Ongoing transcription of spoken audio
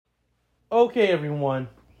Okay, everyone.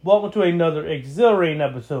 Welcome to another exhilarating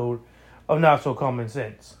episode of Not So Common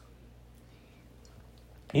Sense.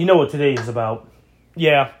 You know what today is about.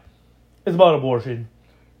 Yeah, it's about abortion.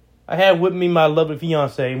 I have with me my lovely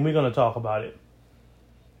fiance, and we're going to talk about it.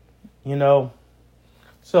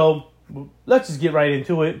 So let's just get right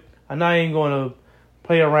into it. And I ain't going to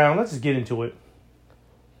play around. Let's just get into it.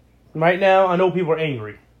 Right now, I know people are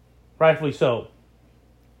angry. Rightfully so.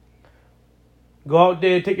 Go out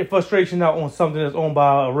there, take your frustration out on something that's owned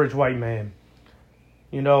by a rich white man.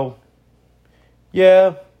 You go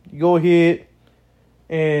ahead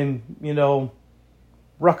and,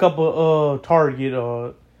 rock up a Target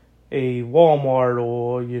or a Walmart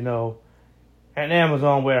or, an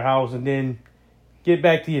Amazon warehouse and then get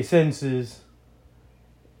back to your senses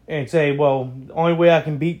and say, well, the only way I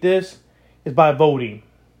can beat this is by voting.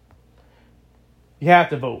 You have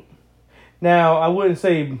to vote. Now, I wouldn't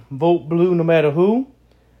say vote blue no matter who,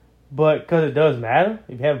 but because it does matter.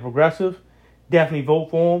 If you have a progressive, definitely vote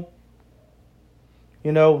for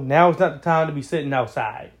them. Now it's not the time to be sitting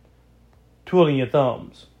outside, twiddling your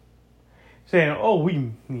thumbs, saying,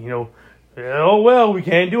 we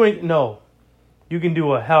can't do anything. No, you can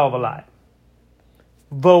do a hell of a lot.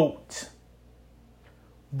 Vote.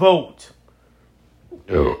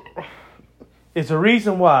 It's a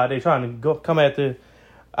reason why they're trying to come after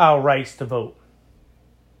our rights to vote.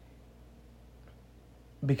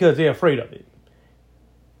 Because they're afraid of it.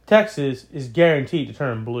 Texas is guaranteed to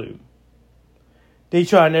turn blue. They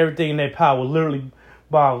trying everything in their power, literally,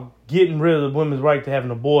 by getting rid of the women's right to have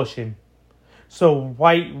an abortion. So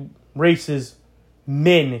white racist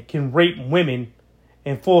men can rape women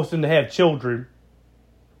and force them to have children.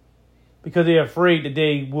 Because they're afraid that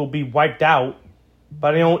they will be wiped out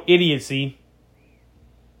by their own idiocy.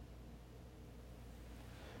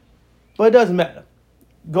 But it doesn't matter.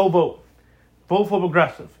 Go vote. Vote for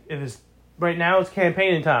progressive. Right now it's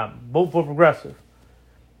campaigning time. Vote for progressive.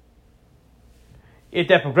 If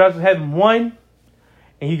that progressive hadn't won,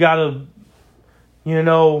 and you got a,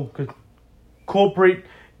 corporate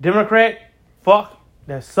Democrat,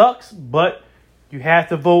 that sucks. But you have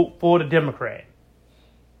to vote for the Democrat.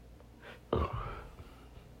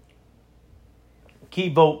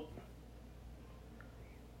 Keep vote.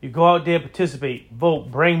 You go out there, participate, vote,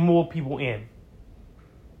 bring more people in.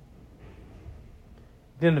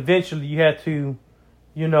 Then eventually you have to,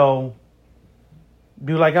 do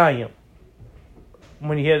like I am.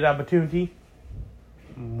 When you have the opportunity,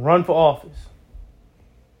 run for office.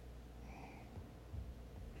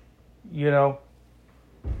 You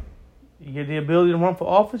get the ability to run for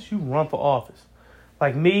office, you run for office.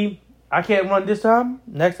 Like me, I can't run this time.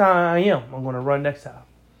 Next time I am. I'm going to run next time.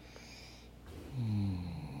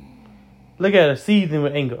 Look at her seething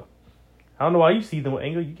with anger. I don't know why you seething with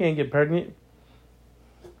anger. You can't get pregnant.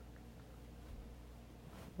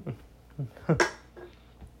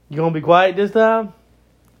 You gonna be quiet this time?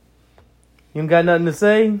 You ain't got nothing to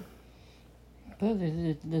say?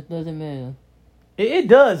 It doesn't matter. It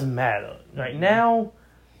does matter. Right now,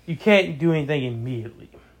 you can't do anything immediately.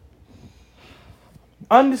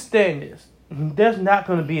 Understand this. There's not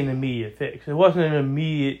going to be an immediate fix. It wasn't an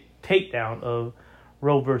immediate takedown of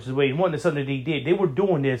Roe versus Wade. It wasn't something they did. They were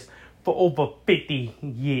doing this for over 50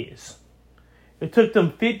 years. It took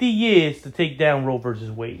them 50 years to take down Roe versus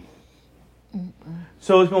Wade. Mm-mm.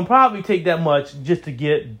 So it's going to probably take that much just to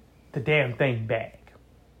get the damn thing back.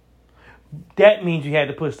 That means you had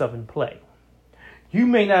to put stuff in play. You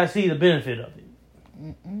may not see the benefit of it.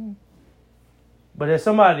 Mm-mm. But there's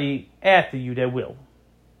somebody after you that will.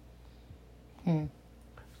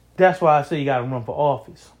 That's why I say you got to run for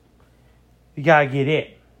office. You got to get in.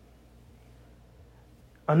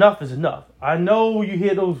 Enough is enough. I know you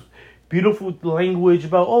hear those beautiful language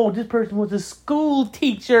about, this person was a school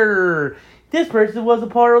teacher. This person was a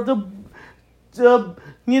part of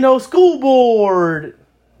the school board.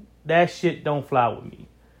 That shit don't fly with me.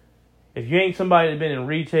 If you ain't somebody that's been in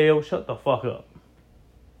retail, shut the fuck up.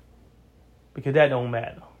 Because that don't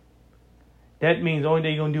matter. That means the only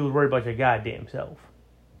thing you're going to do is worry about your goddamn self.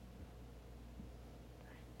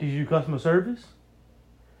 Did you do customer service?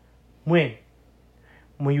 When?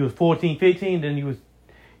 When you was 14, 15, then you was,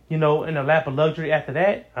 in the lap of luxury after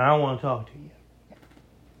that? I don't want to talk to you.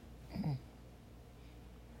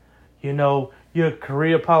 You're a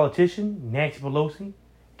career politician, Nancy Pelosi.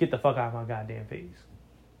 Get the fuck out of my goddamn face.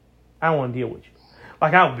 I don't want to deal with you.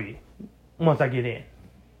 Like I'll be once I get in.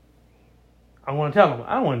 I want to tell them,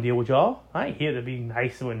 I don't want to deal with y'all. I ain't here to be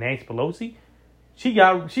nice with Nancy Pelosi. She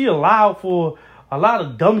allowed for a lot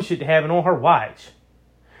of dumb shit to happen on her watch.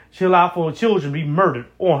 She allowed for children to be murdered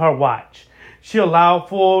on her watch. She allowed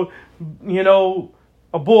for,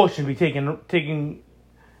 abortion be taken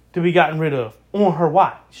to be gotten rid of on her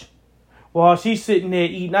watch, while she's sitting there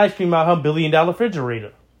eating ice cream out her $1 billion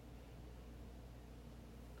refrigerator.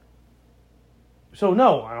 So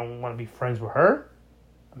no, I don't want to be friends with her.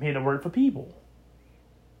 I'm here to work for people.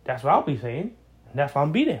 That's what I'll be saying, and that's what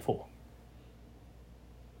I'm be there for.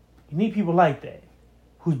 You need people like that,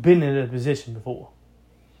 who's been in a position before,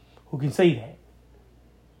 who can say that.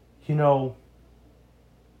 You know,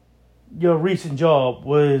 your recent job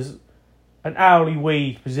was an hourly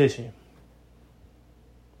wage position.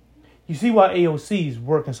 You see why AOC is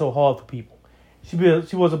working so hard for people. She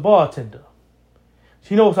was a bartender.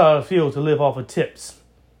 She knows how it feels to live off of tips.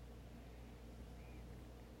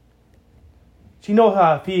 She knows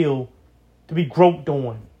how it feels to be groped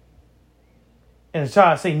on and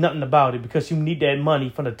try to say nothing about it because you need that money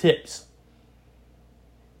from the tips.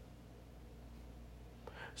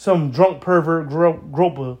 Some drunk pervert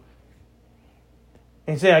groper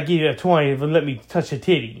and say, I give you a 20 if you let me touch your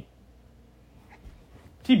titty.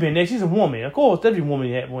 She been there. She's a woman. Of course, every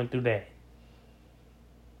woman that went through that.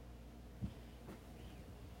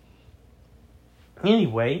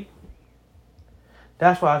 Anyway,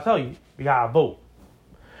 that's why I tell you, you gotta vote.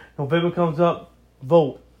 November comes up,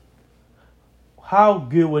 vote. How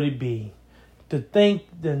good would it be to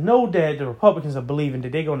know that the Republicans are believing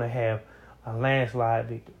that they're gonna have a landslide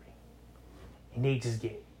victory, and they just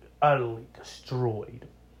get utterly destroyed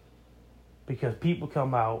because people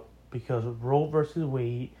come out because Roe versus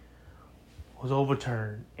Wade was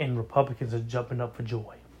overturned and Republicans are jumping up for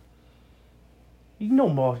joy. You know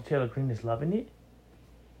Marjorie Taylor Greene is loving it.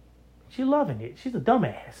 She's loving it. She's a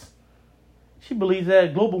dumbass. She believes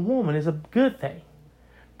that global warming is a good thing.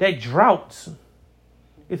 That droughts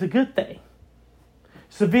is a good thing.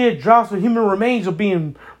 Severe droughts with human remains are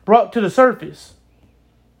being brought to the surface.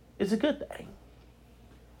 It's a good thing.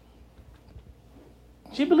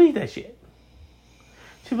 She believes that shit.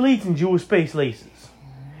 She believes in Jewish space lasers.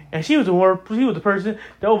 And she was the person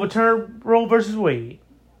that overturned Roe versus Wade.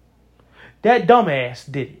 That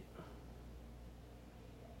dumbass did it.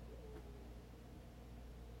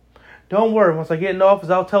 Don't worry, once I get in office,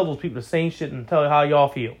 I'll tell those people the same shit and tell you how y'all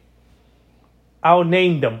feel. I'll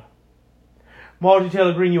name them. Marjorie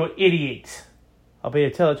Taylor Greene, you're an idiot. I'll be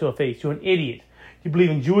able to tell it to her face. You're an idiot. You believe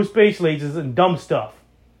in Jewish space lasers and dumb stuff.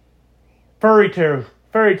 Fairy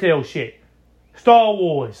tale shit. Star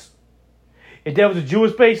Wars. If there was a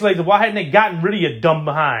Jewish space laser, why hadn't they gotten rid of your dumb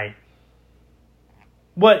behind?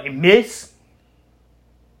 What, miss?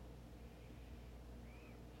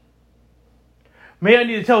 Maybe I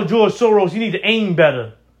need to tell George Soros you need to aim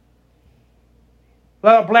better.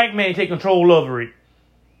 Let a black man take control over it.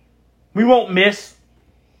 We won't miss.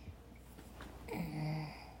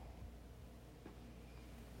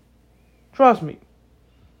 Trust me.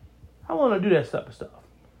 I want to do that type of stuff.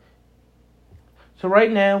 So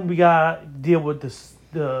right now, we got to deal with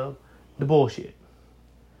the bullshit.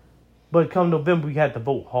 But come November, we got to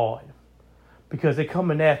vote hard. Because they're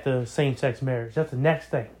coming after same-sex marriage. That's the next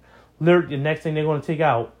thing. Literally, the next thing they're going to take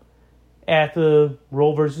out after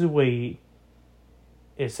Roe versus Wade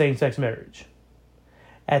is same-sex marriage.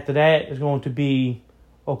 After that is going to be,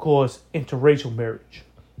 of course, interracial marriage.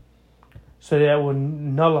 So that will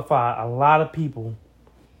nullify a lot of people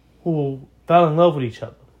who fell in love with each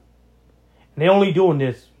other. And they're only doing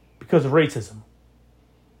this because of racism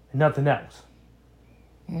and nothing else.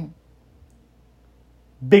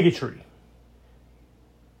 Bigotry.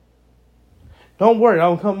 Don't worry,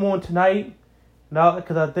 I'll come on tonight now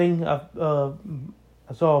because I think I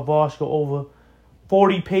saw Vosh go over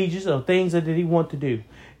 40 pages of things that he want to do.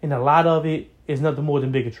 And a lot of it is nothing more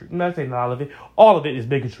than bigotry. I'm not saying a lot of it. All of it is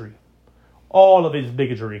bigotry. All of it is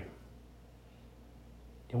bigotry.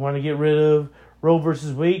 They want to get rid of Roe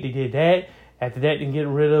versus Wade. They did that. After that, they can get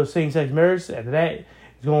rid of same-sex marriage. After that,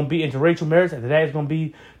 it's going to be interracial marriage. After that, it's going to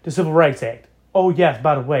be the Civil Rights Act. Oh, yes,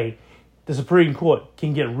 by the way, the Supreme Court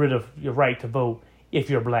can get rid of your right to vote if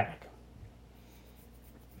you're black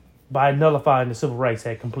by nullifying the Civil Rights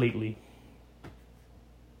Act completely.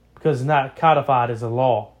 Because it's not codified as a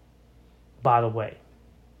law, by the way.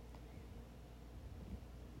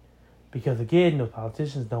 Because again, the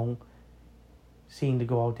politicians don't seem to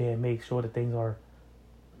go out there and make sure that things are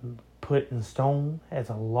put in stone as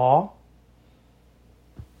a law.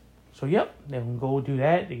 So yep, they can go do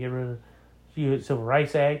that. They get rid of the Civil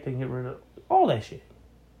Rights Act. They can get rid of all that shit.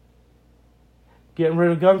 Getting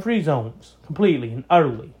rid of gun-free zones completely and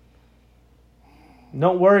utterly.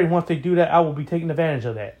 Don't worry, once they do that, I will be taking advantage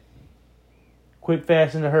of that. Quick,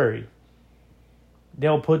 fast, in a hurry.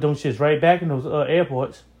 They'll put them shits right back in those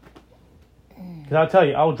airports. Because I'll tell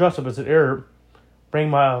you, I'll dress up as an Arab, bring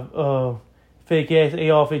my fake ass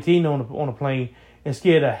AR-15 on the plane and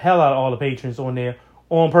scare the hell out of all the patrons on there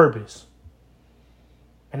on purpose.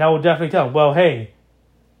 And I would definitely tell them, well, hey,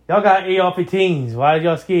 y'all got AR-15s. Why are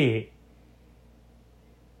y'all scared?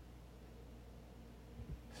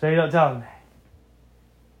 Straight up tell them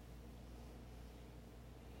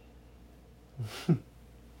that.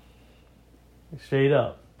 Straight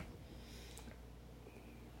up.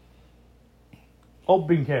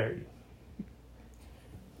 Open carry.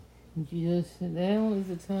 Just now is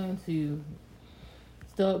the time to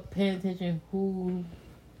start paying attention who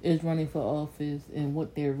is running for office and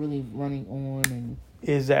what they're really running on. And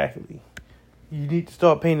exactly. You need to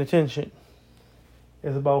start paying attention.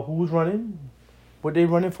 It's about who's running, what they're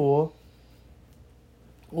running for.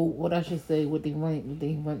 Or what I should say, what they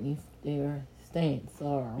run their stance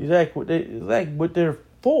are. Exactly what they're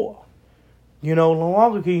for. No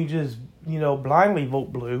longer can you just, blindly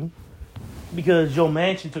vote blue. Because Joe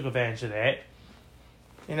Manchin took advantage of that.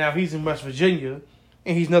 And now he's in West Virginia.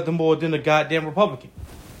 And he's nothing more than a goddamn Republican.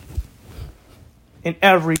 In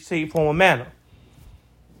every shape, form, or manner.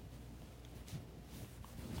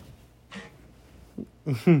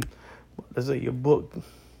 Let's say your book.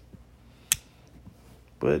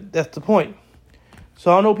 But that's the point.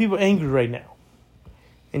 So I know people are angry right now.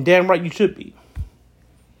 And damn right you should be.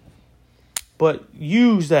 But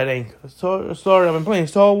use that anger. Sorry, I've been playing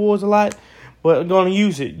Star Wars a lot. But I'm going to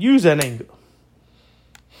use it. Use that anger.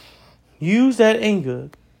 Use that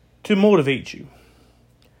anger to motivate you.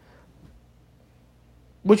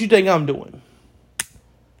 What you think I'm doing?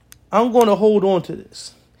 I'm going to hold on to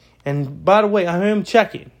this. And by the way, I am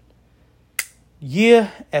checking.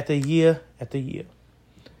 Year after year after year.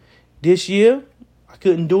 This year, I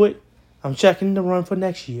couldn't do it. I'm checking to run for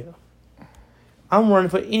next year. I'm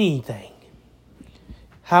running for anything.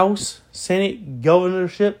 House, Senate,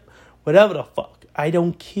 governorship, whatever the fuck. I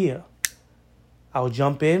don't care. I'll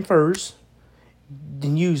jump in first,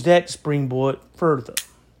 then use that to springboard further.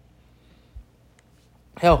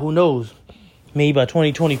 Hell, who knows? Maybe by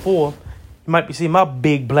 2024, you might be seeing my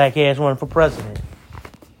big black ass running for president.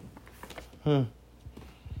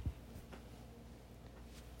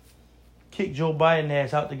 Kick Joe Biden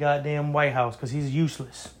ass out the goddamn White House because he's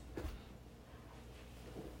useless.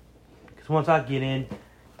 Because once I get in,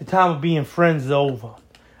 the time of being friends is over.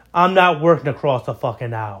 I'm not working across the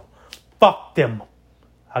fucking aisle. Fuck them.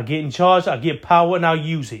 I'll get in charge, I'll get power, and I'll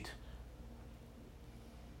use it.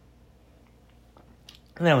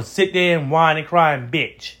 And I'll sit there and whine and cry and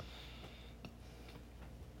bitch.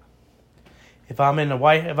 If I'm in the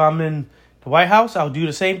White House, I'll do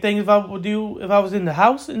the same thing if I would do if I was in the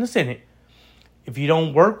House and the Senate. If you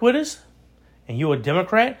don't work with us and you're a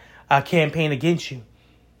Democrat, I'll campaign against you.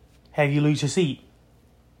 Have you lose your seat.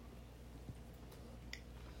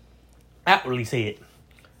 Outwardly say it.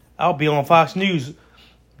 I'll be on Fox News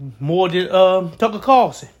more than Tucker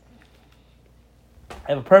Carlson. I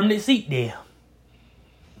have a permanent seat there.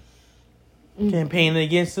 Campaigning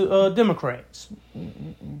against Democrats.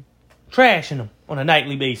 Trashing them on a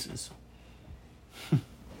nightly basis.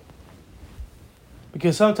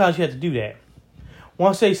 Because sometimes you have to do that.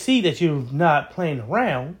 Once they see that you're not playing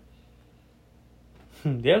around,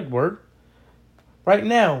 they'll work. Right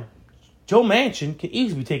now, Joe Manchin can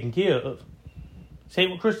easily be taken care of.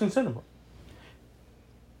 Same with Kristen Sinema.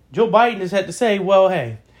 Joe Biden has had to say, well,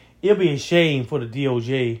 hey, it'll be a shame for the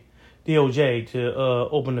DOJ to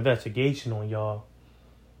open an investigation on y'all.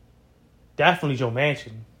 Definitely Joe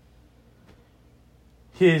Manchin.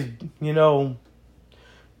 His,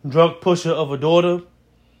 drug pusher of a daughter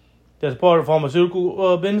that's part of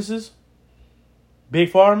pharmaceutical businesses.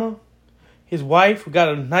 Big Pharma. His wife got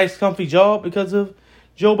a nice, comfy job because of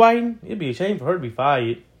Joe Biden. It'd be a shame for her to be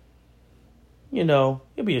fired.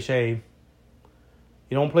 It'd be a shame.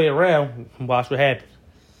 You don't play around, watch what happens.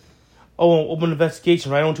 Oh, open an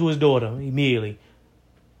investigation right onto his daughter immediately.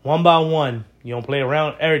 One by one. You don't play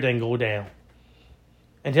around, everything go down.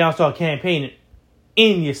 And then I'll start campaigning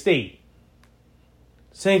in your state.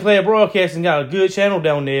 St. Clair Broadcasting got a good channel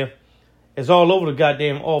down there. It's all over the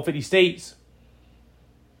goddamn all 50 states.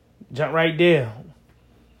 Jump right there.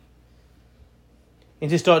 And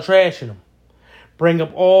just start trashing them. Bring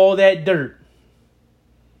up all that dirt.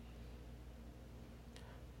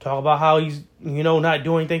 Talk about how he's, not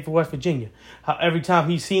doing anything for West Virginia. How every time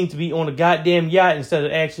he seems to be on a goddamn yacht instead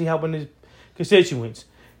of actually helping his constituents.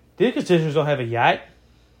 Their constituents don't have a yacht.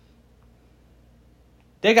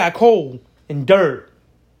 They got coal and dirt.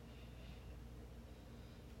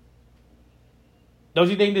 Don't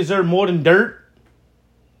you think they deserve more than dirt?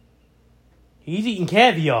 He's eating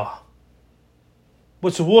caviar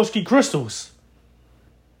with Swarovski crystals.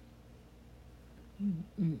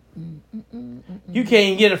 You can't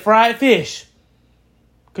even get a fried fish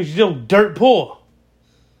because you're so dirt poor.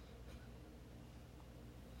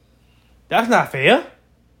 That's not fair.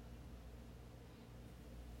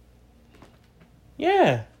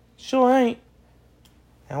 Yeah, sure ain't.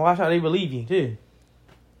 And watch how they believe you, too.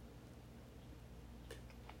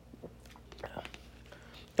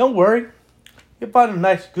 Don't worry. You'll find a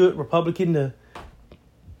nice, good Republican to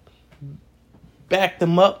back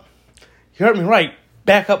them up. You heard me right.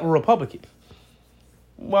 Back up a Republican.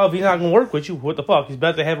 Well, if he's not going to work with you, what the fuck? He's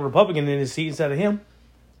better to have a Republican in his seat instead of him.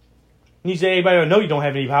 You say everybody know you don't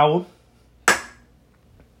have any power.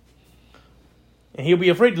 And he'll be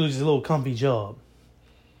afraid to lose his little comfy job.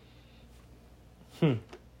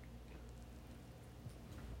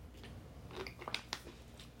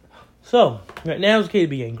 So, right now it's okay to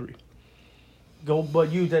be angry.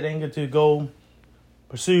 But use that anger to go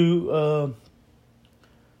pursue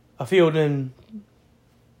a field in,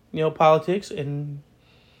 politics, and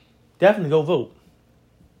definitely go vote.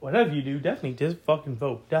 Whatever you do, definitely just fucking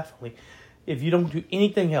vote. Definitely. If you don't do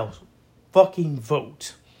anything else, fucking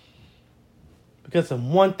vote. Because of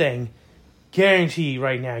one thing, guaranteed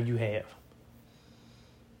right now you have.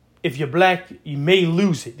 If you're black, you may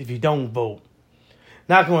lose it if you don't vote.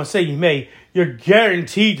 Not going to say you may. You're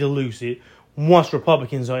guaranteed to lose it once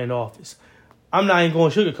Republicans are in office. I'm not even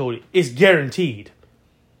going to sugarcoat it. It's guaranteed.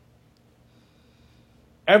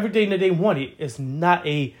 Everything that they wanted is not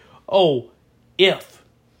a, if.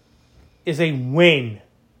 It's a when.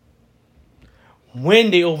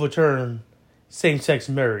 When they overturn same-sex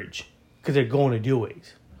marriage. Because they're going to do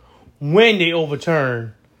it. When they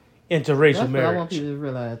overturn interracial marriage. What I want people to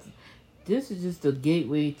realize. This is just a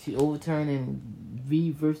gateway to overturning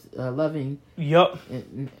loving. Yup.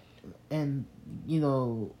 And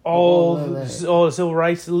all the civil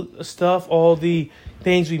rights stuff, all the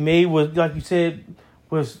things we made was, like you said,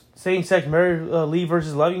 was same-sex marriage, leave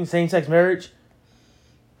versus loving, same-sex marriage.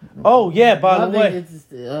 Oh, yeah, by the way. Is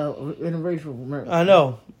interracial marriage. I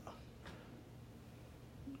know,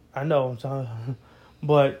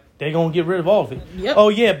 but they're going to get rid of all of it. Yep. Oh,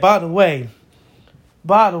 yeah, by the way,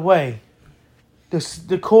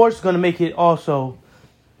 the court's going to make it also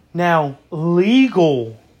now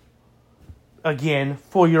legal again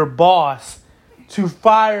for your boss to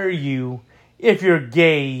fire you if you're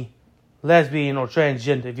gay, lesbian, or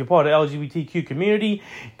transgender. If you're part of the LGBTQ community,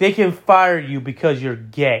 they can fire you because you're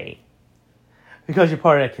gay. Because you're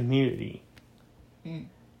part of that community.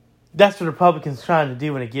 That's what Republicans trying to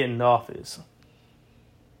do when they get in office.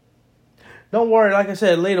 Don't worry, like I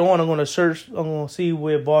said, later on I'm going to see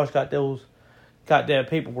where Bosch got that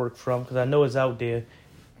paperwork from, because I know it's out there.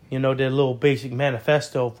 Their little basic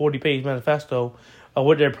manifesto, 40-page manifesto of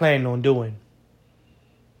what they're planning on doing.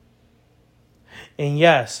 And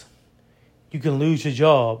yes, you can lose your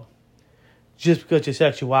job just because of your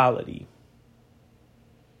sexuality.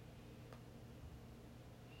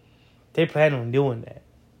 They plan on doing that.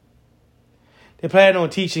 They plan on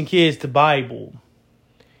teaching kids the Bible.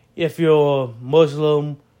 If you're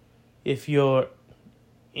Muslim, if you're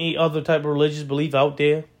any other type of religious belief out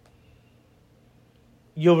there,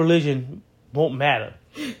 your religion won't matter.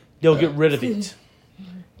 They'll get rid of it.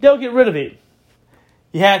 They'll get rid of it.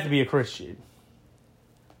 You have to be a Christian.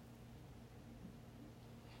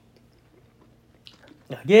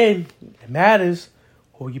 Again, it matters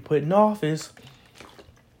who you put in office.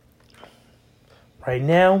 Right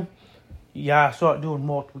now, you gotta start doing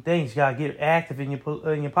multiple things. You gotta get active in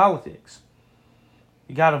your politics.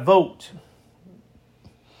 You gotta vote.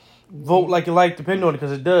 Vote like your life depends on it,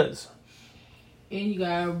 because it does. And you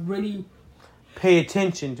gotta really pay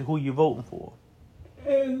attention to who you're voting for.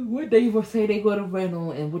 And what they will say they go to run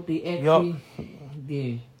on and what they actually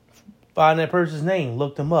did. Find that person's name.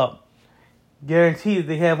 Look them up. Guarantee that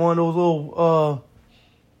they have one of those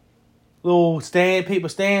little paper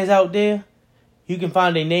stands out there. You can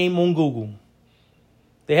find their name on Google.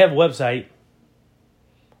 They have a website.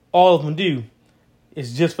 All of them do.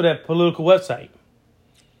 It's just for that political website.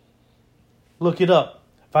 Look it up.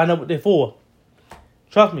 Find out what they're for.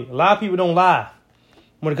 Trust me, a lot of people don't lie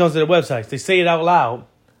when it comes to their websites. They say it out loud.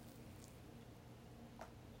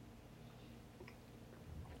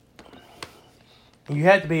 And you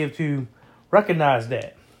have to be able to recognize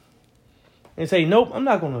that. And say, nope, I'm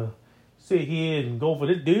not going to sit here and go for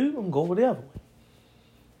this dude. I'm going to go for the other one.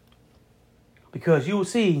 Because you will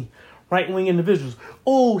see right-wing individuals.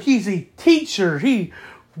 Oh, he's a teacher. He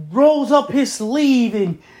rolls up his sleeve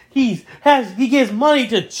and he gives money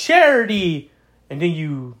to charity. And then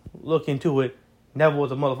you look into it, never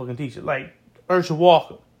was a motherfucking teacher. Like Herschel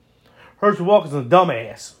Walker. Herschel Walker's a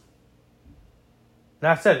dumbass. And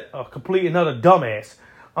I said it, a complete another dumbass.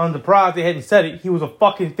 I'm surprised they hadn't said it. He was a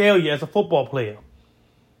fucking failure as a football player.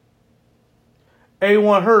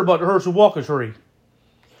 Everyone heard about the Herschel Walker trade.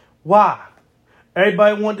 Why?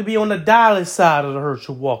 Everybody wanted to be on the Dallas side of the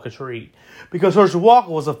Herschel Walker trade. Because Herschel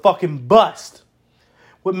Walker was a fucking bust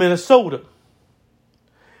with Minnesota.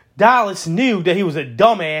 Dallas knew that he was a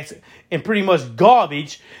dumbass and pretty much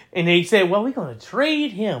garbage. And they said, well, we're going to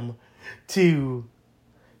trade him to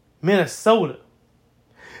Minnesota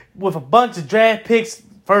with a bunch of draft picks,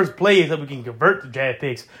 first players that we can convert to draft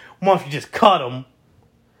picks. Once you just cut them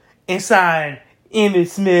and sign Emmitt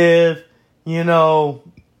Smith,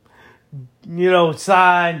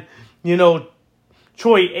 sign,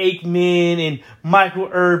 Troy Aikman and Michael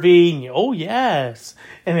Irvin. Oh, yes.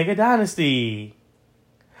 And make a dynasty.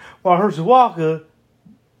 While Herschel Walker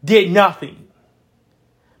did nothing.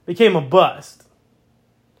 Became a bust.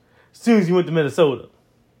 As soon as he went to Minnesota.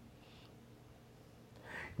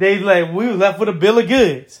 They like, we was left with a bill of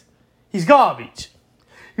goods. He's garbage.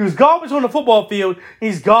 He was garbage on the football field.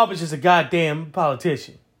 And he's garbage as a goddamn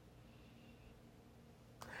politician.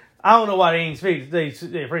 I don't know why they ain't afraid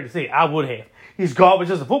to say it. I would have. He's garbage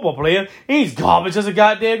as a football player. And he's garbage as a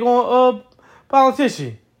goddamn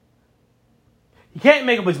politician. He can't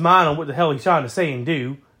make up his mind on what the hell he's trying to say and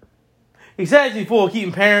do. He says he's for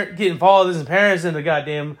getting fathers and parents in the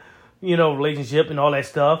goddamn, relationship and all that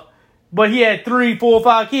stuff. But he had 3, 4,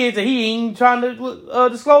 5 kids and he ain't trying to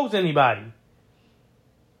disclose to anybody.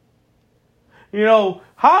 How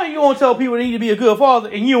are you going to tell people they need to be a good father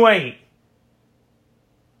and you ain't?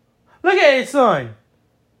 Look at his son.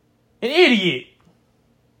 An idiot.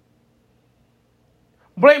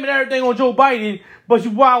 Blaming everything on Joe Biden, but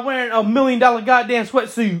while wearing $1 million goddamn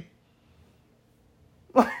sweatsuit.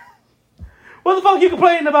 What the fuck are you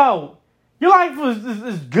complaining about? Your life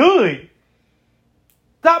is good.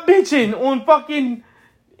 Stop bitching on fucking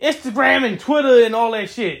Instagram and Twitter and all that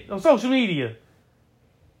shit. On social media.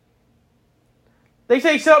 They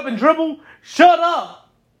say shut up and dribble. Shut up.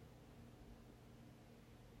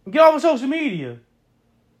 Get off of social media.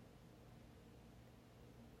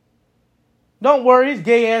 Don't worry, his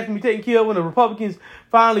gay ass can be taken care of when the Republicans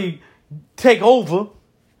finally take over.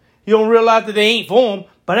 You don't realize that they ain't for him.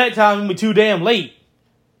 By that time, it'll be too damn late.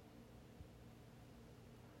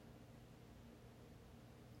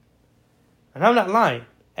 And I'm not lying.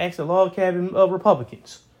 Ask a log cabin of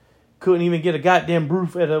Republicans. Couldn't even get a goddamn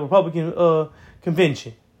roof at a Republican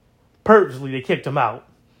convention. Purposely, they kicked them out.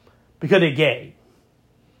 Because they're gay.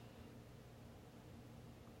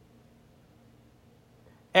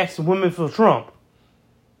 Ask the women for Trump.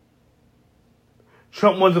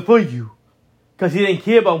 Trump wasn't for you. Because he didn't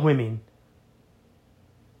care about women.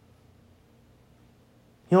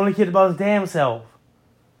 He only cared about his damn self.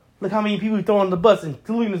 Look how many people he throw on the bus,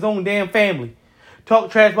 including his own damn family. Talk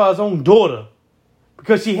trash about his own daughter.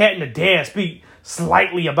 Because she hadn't to dare speak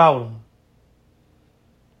slightly about him.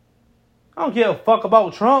 I don't give a fuck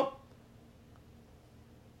about Trump.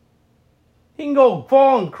 He can go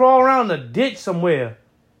fall and crawl around the ditch somewhere.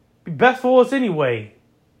 Be best for us anyway.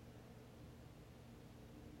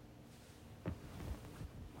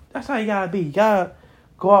 That's how you gotta be. You gotta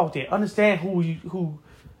go out there. Understand who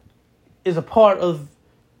is a part of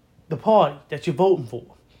the party that you're voting for.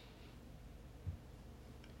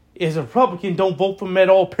 As a Republican, don't vote for him at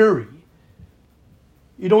all, period.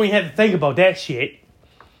 You don't even have to think about that shit.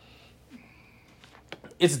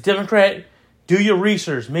 It's a Democrat. Do your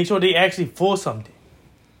research. Make sure they actually for something.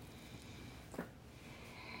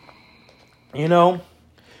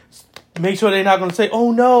 Make sure they're not going to say,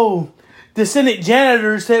 oh no, the Senate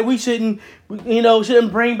janitor said we shouldn't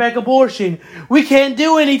bring back abortion. We can't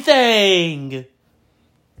do anything.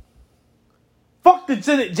 Fuck the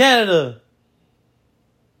Senate janitor.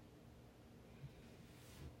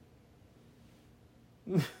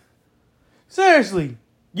 Seriously,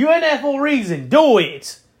 you ain't that for a reason. Do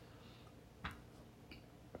it.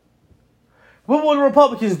 What will the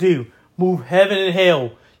Republicans do? Move heaven and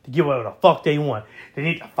hell to get whatever the fuck they want. They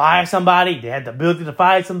need to fire somebody. They had the ability to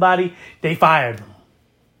fire somebody. They fired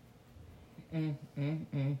them.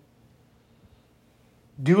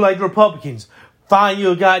 Do like the Republicans. Find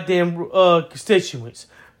your goddamn constituents.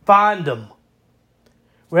 Find them.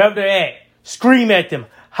 Wherever they're at. Scream at them.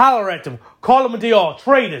 Holler at them. Call them they are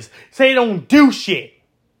traitors. Say they don't do shit.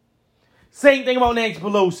 Same thing about Nancy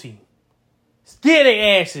Pelosi. Scare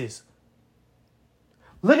their asses.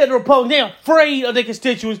 Look at the Republicans. They're afraid of their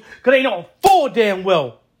constituents because they know full damn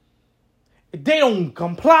well. If they don't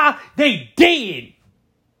comply, they dead.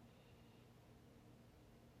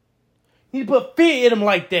 You need to put fear in them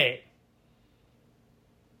like that.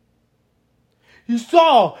 You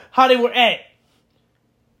saw how they were at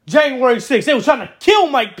January 6th, they were trying to kill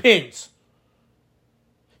Mike Pence.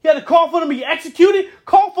 You had to call for them to be executed?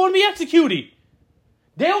 Call for them to be executed.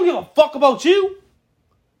 They don't give a fuck about you.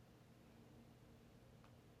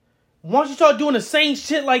 Once you start doing the same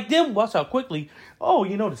shit like them, watch how quickly. Oh,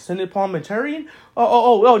 the Senate parliamentarian?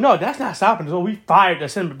 Oh, no, that's not stopping us. Oh, we fired the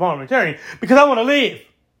Senate parliamentarian because I want to live.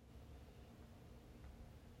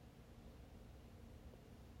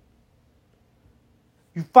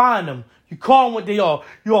 You find them. You call them what they are.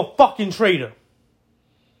 You're a fucking traitor.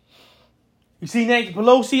 You see Nancy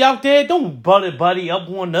Pelosi out there? Don't buddy up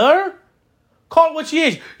on her. Call her what she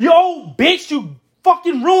is. You old bitch. You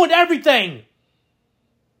fucking ruined everything.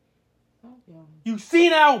 You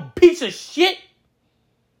senile piece of shit.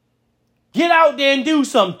 Get out there and do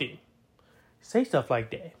something. Say stuff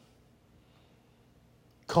like that.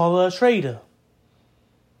 Call her a traitor.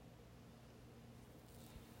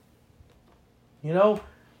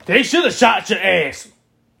 They should have shot your ass.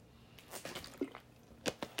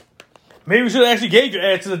 Maybe we should have actually gave your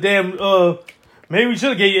ass to the damn, maybe we should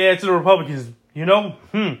have gave your ass to the Republicans. And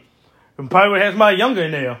probably would have had somebody younger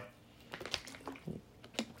in there.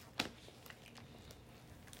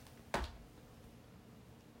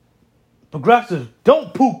 Progressives,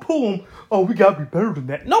 don't poo-poo them. Oh, we gotta be better than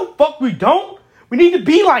that. No, fuck, we don't. We need to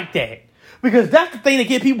be like that. Because that's the thing that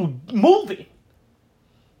get people moving.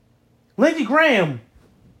 Lindsey Graham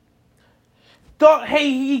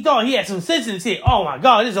he thought he had some sense and said, oh my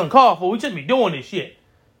God, this is uncalled for. We shouldn't be doing this shit.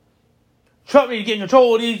 Trump need to get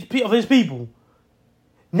control of his people.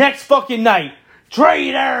 Next fucking night,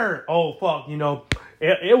 traitor. Oh fuck,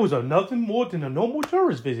 it was nothing more than a normal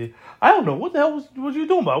tourist visit. I don't know what the hell was you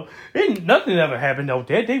doing about. Nothing ever happened out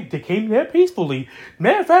there. They came there peacefully.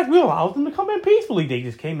 Matter of fact, we allowed them to come in peacefully. They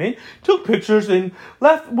just came in, took pictures, and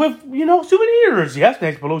left with, souvenirs. Yes,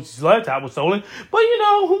 Nancy Pelosi's laptop was stolen. But,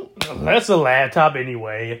 that's a laptop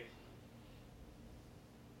anyway.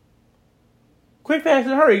 Quick, fast,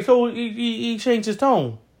 and hurry. So he changed his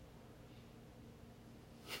tone.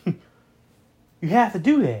 You have to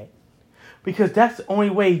do that. Because that's the only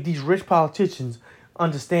way these rich politicians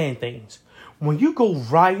understand things. When you go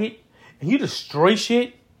riot and you destroy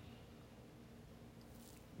shit,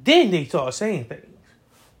 then they start saying things.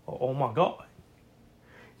 Oh my God.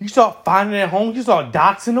 You start finding their homes, you start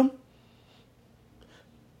doxing them.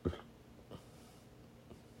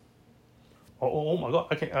 Oh my God.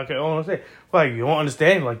 I can't understand. Like, you don't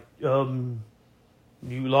understand,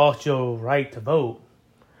 you lost your right to vote.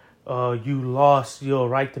 You lost your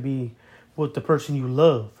right to be with the person you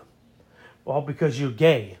love, all because you're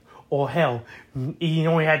gay. Or hell, you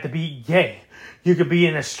only have to be gay. You could be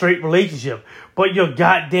in a straight relationship, but your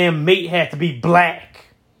goddamn mate has to be black.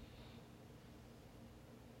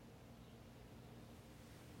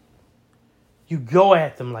 You go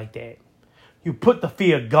at them like that. You put the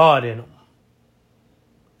fear of God in them.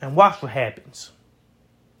 And watch what happens.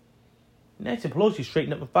 Nancy Pelosi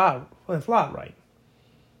straightened up and fly right.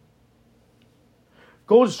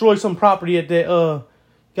 Go destroy some property at that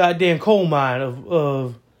goddamn coal mine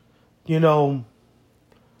of Joe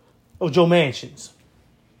Manchin's.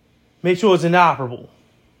 Make sure it's inoperable.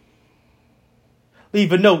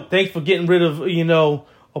 Leave a note. Thanks for getting rid of,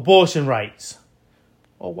 abortion rights.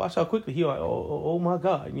 Oh, watch how quickly he like, oh my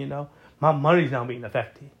God, my money's now being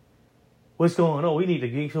affected. What's going on? We need to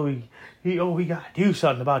get so we gotta do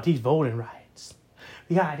something about these voting rights.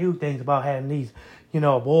 We gotta do things about having these,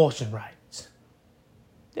 abortion rights.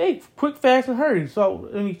 They quick, fast, and hurry. So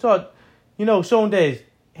when he start, showing that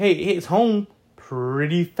it's home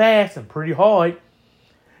pretty fast and pretty hard.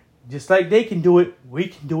 Just like they can do it, we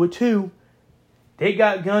can do it too. They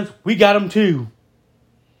got guns, we got them too.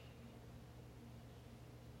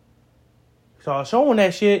 So I was showing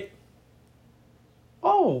that shit.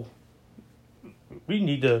 Oh, we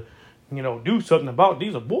need to, do something about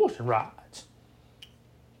these abortion rights.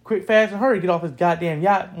 Quick, fast, and hurry. Get off his goddamn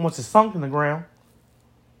yacht once it's sunk in the ground.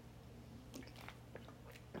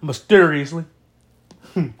 Mysteriously.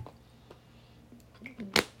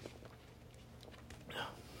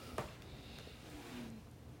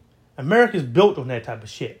 America's built on that type of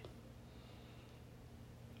shit.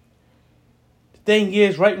 The thing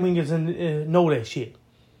is, right-wingers know that shit.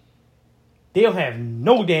 They don't have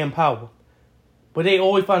no damn power. But they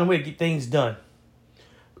always find a way to get things done.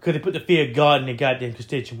 Because they put the fear of God in their goddamn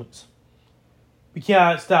constituents. We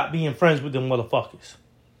can't stop being friends with them motherfuckers.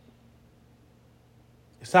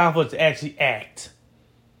 It's time for us to actually act.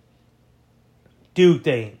 Do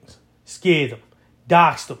things. Scare them.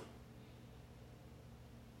 Dox them.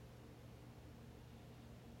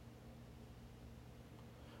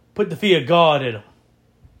 Put the fear of God in them.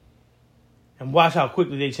 And watch how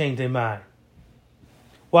quickly they change their mind.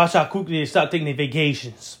 Watch how quickly they start taking their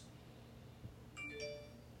vacations.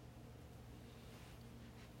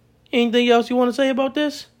 Anything else you want to say about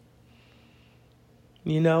this?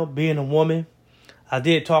 You know, being a woman. I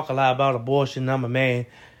did talk a lot about abortion. I'm a man.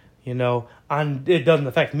 You know, it doesn't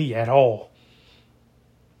affect me at all.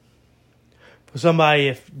 For somebody,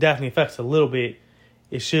 it definitely affects a little bit.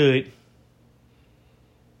 It should.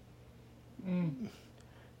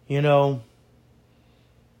 You know,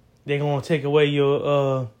 they're gonna take away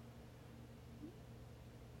your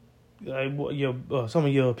some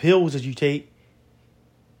of your pills that you take.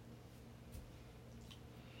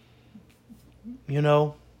 You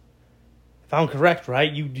know, if I'm correct,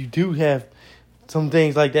 right? You do have some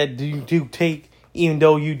things like that. You do take, even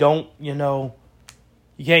though you don't. You know,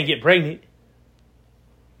 you can't get pregnant.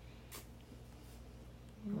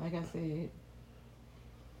 Like I said,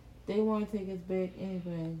 they want to take us back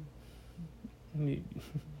anyway.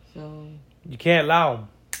 So you can't allow them.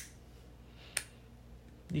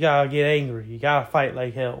 You gotta get angry. You gotta fight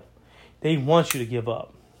like hell. They want you to give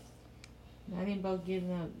up. Not even about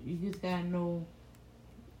giving up. You just gotta know.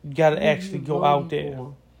 You gotta actually go out there.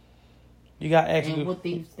 For. You gotta actually. And what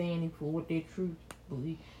they standing for, what their truth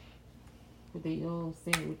belief, what they all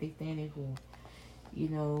say, what they standing for. You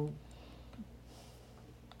know,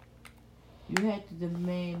 you have to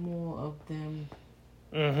demand more of them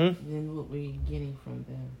than what we're getting from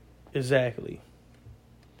them. Exactly.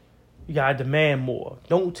 You gotta demand more.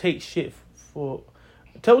 Don't take shit for.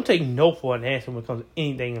 Don't take no for an answer when it comes to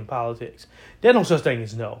anything in politics. There's no such thing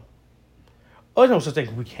as no. There's no such thing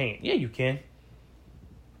as we can't. Yeah, you can.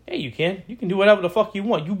 Yeah, you can. You can do whatever the fuck you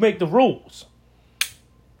want. You make the rules.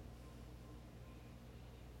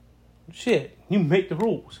 Shit, you make the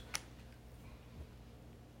rules.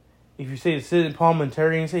 If you say the sitting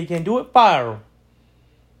parliamentarian say you can't do it, fire them.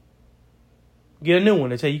 Get a new one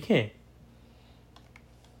that say you can't.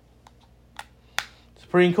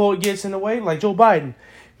 Supreme Court gets in the way, like Joe Biden.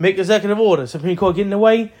 Make executive order. Supreme Court get in the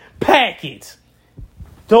way, pack it.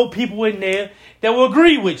 Throw people in there that will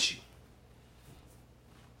agree with you.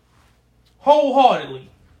 Wholeheartedly.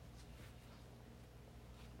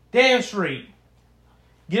 Damn straight.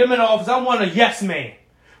 Get them in the office. I want a yes man.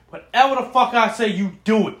 Whatever the fuck I say, you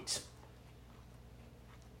do it.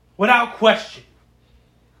 Without question.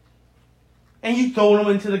 And you throw them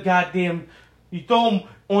into the goddamn... You throw them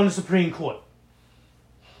on the Supreme Court.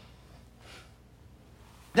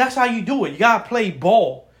 That's how you do it. You gotta play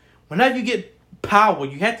ball. Whenever you get power,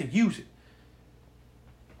 you have to use it.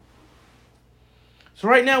 So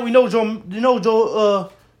right now we know Joe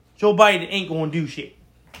Biden ain't gonna do shit.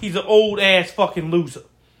 He's an old ass fucking loser.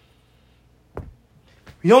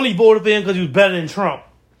 We only voted for him because he was better than Trump.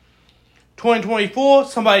 2024,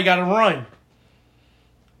 somebody gotta run.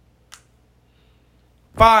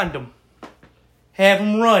 Find him. Have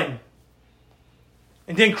him run.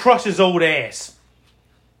 And then crush his old ass.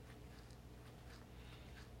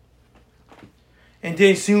 And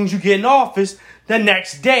then as soon as you get in office, the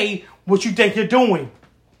next day, what you think you're doing?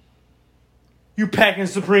 You packing the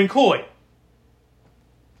Supreme Court.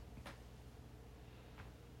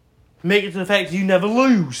 Make it to the fact that you never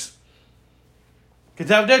lose. Because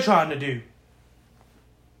that's what they're trying to do.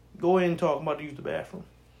 Go ahead and talk. I'm about to use the bathroom.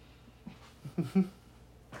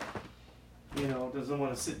 You know, doesn't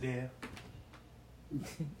want to sit there.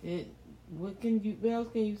 What else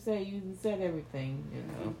can you say? You said everything, you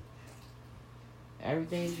know.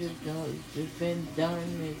 Everything's just done. It's just been done.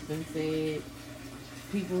 It's been said.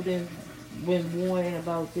 People have been warning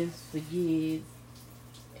about this for years,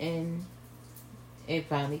 and it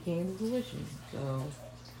finally came to fruition. So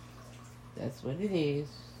that's what it is.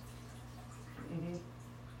 Mm-hmm.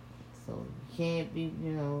 So you can't be,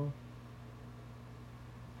 you know.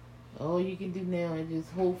 All you can do now is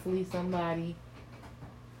just hopefully somebody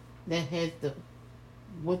that has the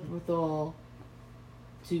wherewithal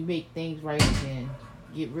to make things right again.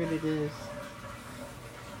 Get rid of this.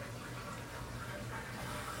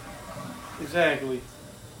 Exactly.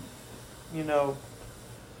 You know,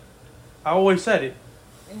 I always said it.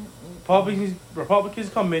 Republicans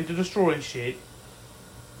come in to destroy shit,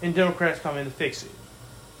 and Democrats come in to fix it.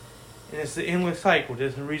 And it's the endless cycle.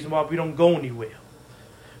 There's a reason why we don't go anywhere.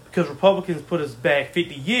 Because Republicans put us back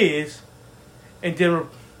 50 years, and then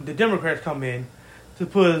the Democrats come in to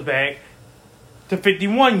put us back to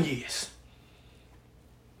 51 years.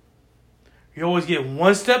 You always get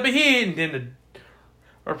one step ahead, and then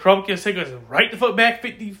the Republicans take us right the foot back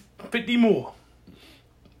 50 more.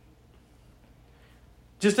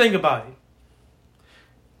 Just think about it.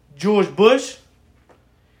 George Bush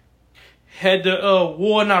had the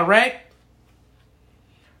war in Iraq.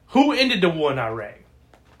 Who ended the war in Iraq?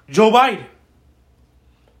 Joe Biden.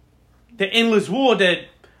 the endless war that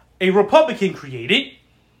a Republican created,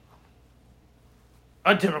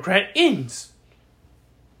 a Democrat ends.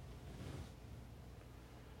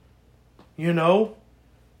 You know,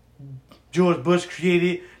 George Bush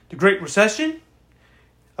created the Great Recession.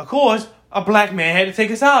 Of course, a black man had to take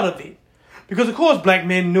us out of it. Because, of course, black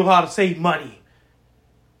men knew how to save money.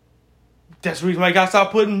 That's the reason why I got to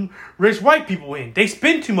stop putting rich white people in. They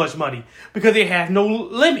spend too much money because they have no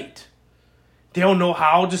limit. They don't know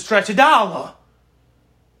how to stretch a dollar.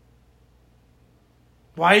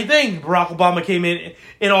 Why do you think Barack Obama came in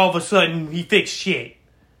and all of a sudden he fixed shit?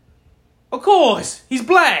 Of course, he's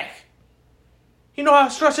black. He knows how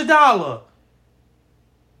to stretch a dollar.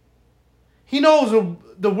 He knows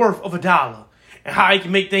the worth of a dollar and how he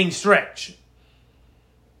can make things stretch.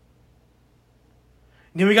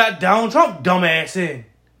 Then we got Donald Trump dumbass in,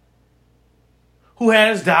 who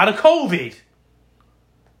has died of COVID.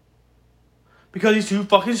 Because he's too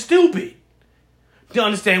fucking stupid to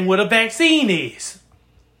understand what a vaccine is.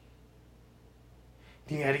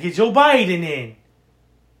 Then you had to get Joe Biden in.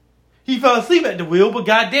 He fell asleep at the wheel, but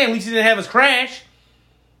goddamn, at least he didn't have us crash.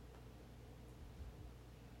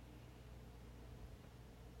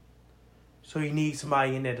 So you need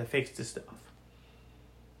somebody in there to fix this stuff.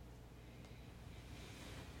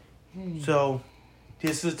 So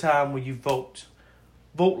this is the time when you vote.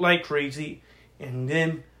 Vote like crazy and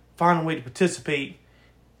then find a way to participate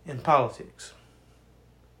in politics.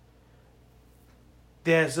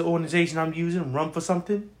 There's the organization I'm using, Run for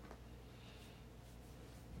Something.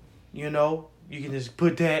 You know, you can just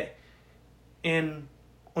put that in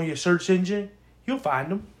on your search engine. You'll find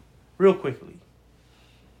them real quickly.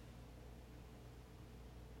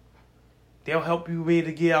 They'll help you be able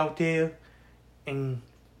to get out there and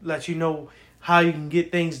let you know how you can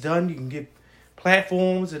get things done. You can get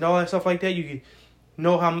platforms and all that stuff like that. You can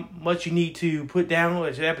know how much you need to put down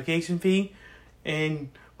as your application fee. And,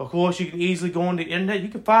 of course, you can easily go on the internet. You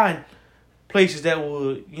can find places that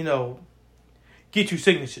will, you know, get you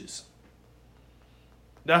signatures.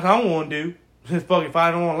 That's what I want to do. Just fucking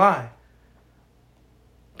find them online.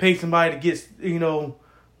 Pay somebody to get, you know,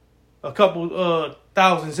 a couple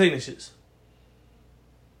thousand signatures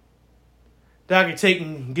that I can take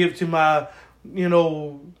and give to my, you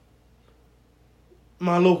know,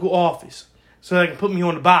 my local office so they can put me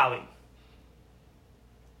on the ballot.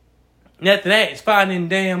 And after that, it's finding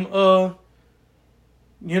damn,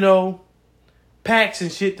 you know, packs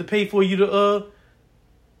and shit to pay for you to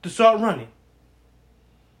start running.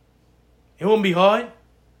 It won't be hard.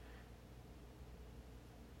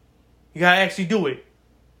 You gotta actually do it.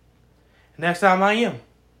 And next time I am.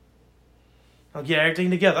 I'll get everything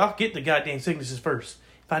together. I'll get the goddamn signatures first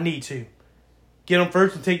if I need to. Get them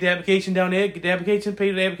first and take the application down there, get the application,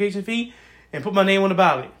 pay the application fee, and put my name on the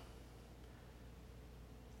ballot.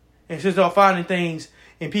 And just start finding things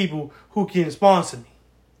and people who can sponsor me.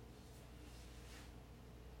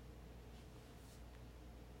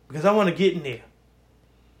 Because I want to get in there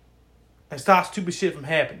and stop stupid shit from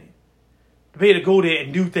happening. To be able to go there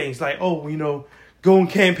and do things like, oh, you know, go and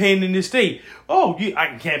campaign in this state. Oh, I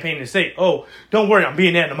can campaign in the state. Oh, don't worry, I'm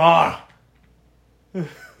being there tomorrow.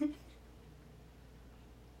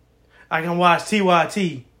 I can watch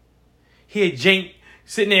TYT. Hear Jake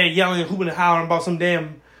sitting there yelling, hooping and hollering about some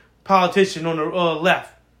damn politician on the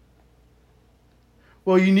left.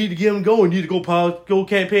 Well, you need to get him going. You need to go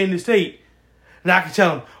campaign in the state. And I can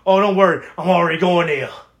tell him, oh, don't worry, I'm already going there.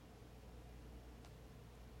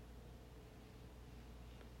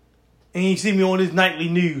 And he see me on his nightly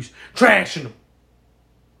news, trashing him.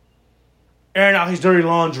 Airing out his dirty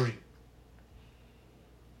laundry.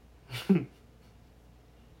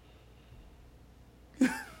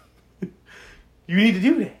 You need to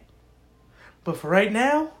do that. But for right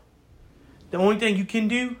now, the only thing you can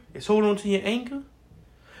do is hold on to your anger.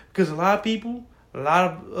 Because a lot of people, a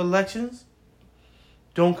lot of elections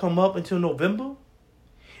don't come up until November.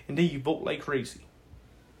 And then you vote like crazy.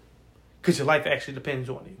 Because your life actually depends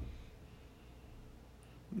on it.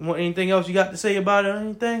 You want anything else you got to say about it or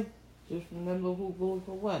anything? Just remember who voted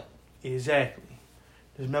for what. Exactly.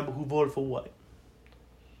 Just remember who voted for what.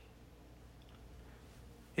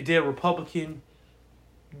 If they're Republican,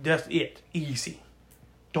 that's it. Easy.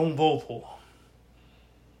 Don't vote for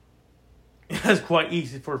them. That's quite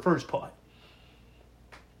easy for the first part.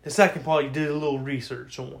 The second part, you did a little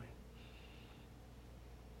research on.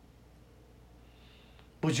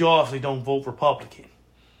 But you obviously don't vote Republican.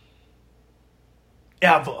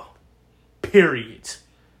 Ever. Period.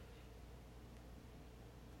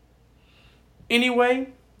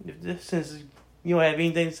 Anyway, since you don't have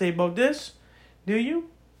anything to say about this, do you?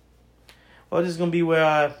 Well, this is going to be where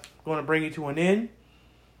I'm going to bring it to an end.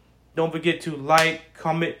 Don't forget to like,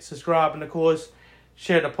 comment, subscribe, and of course,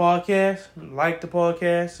 share the podcast, like the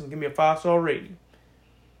podcast, and give me a 5-star rating.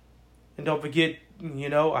 And don't forget,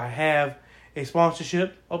 I have a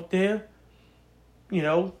sponsorship up there.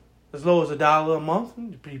 As low as $1 a month,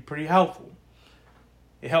 it'd be pretty helpful.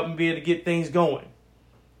 It helped me be able to get things going.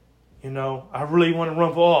 I really want to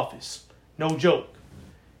run for office. No joke.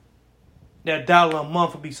 That $1 a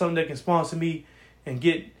month would be something that can sponsor me and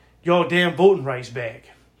get y'all damn voting rights back.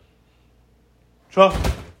 Trust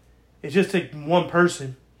me. It just takes one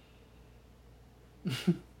person.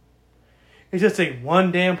 It just takes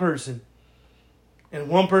one damn person. And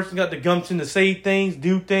one person got the gumption to say things,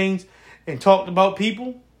 do things, and talk about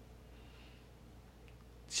people.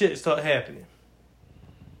 Shit start happening.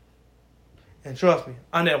 And trust me,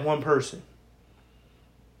 I'm that one person.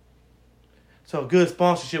 So good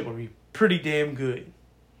sponsorship would be pretty damn good.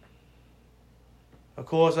 Of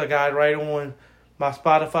course, I got it right on my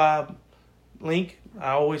Spotify link.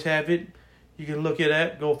 I always have it. You can look at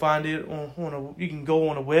that. Go find it you can go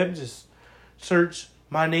on the web. Just search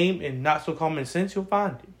my name and Not So Common Sense. You'll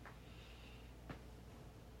find it.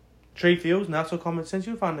 Trey Fields, Not So Common Sense.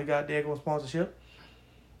 You'll find the goddamn sponsorship.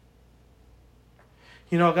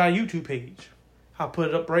 I got a YouTube page. I'll put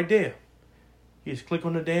it up right there. You just click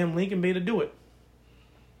on the damn link and be able to do it.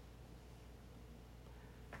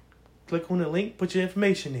 Click on the link, put your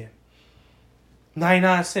information in.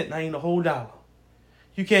 99 cents, not even a whole $1.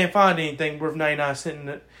 You can't find anything worth 99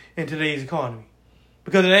 cents in today's economy.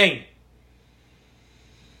 Because it ain't.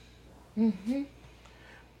 Mm-hmm.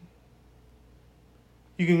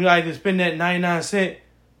 You can either spend that 99 cents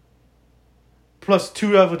plus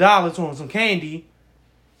 $2 other dollars on some candy,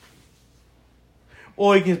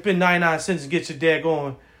 or you can spend 99 cents and get your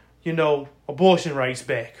daggone, abortion rights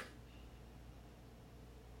back.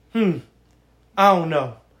 I don't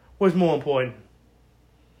know. What's more important?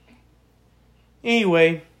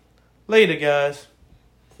 Anyway, later, guys.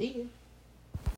 See you.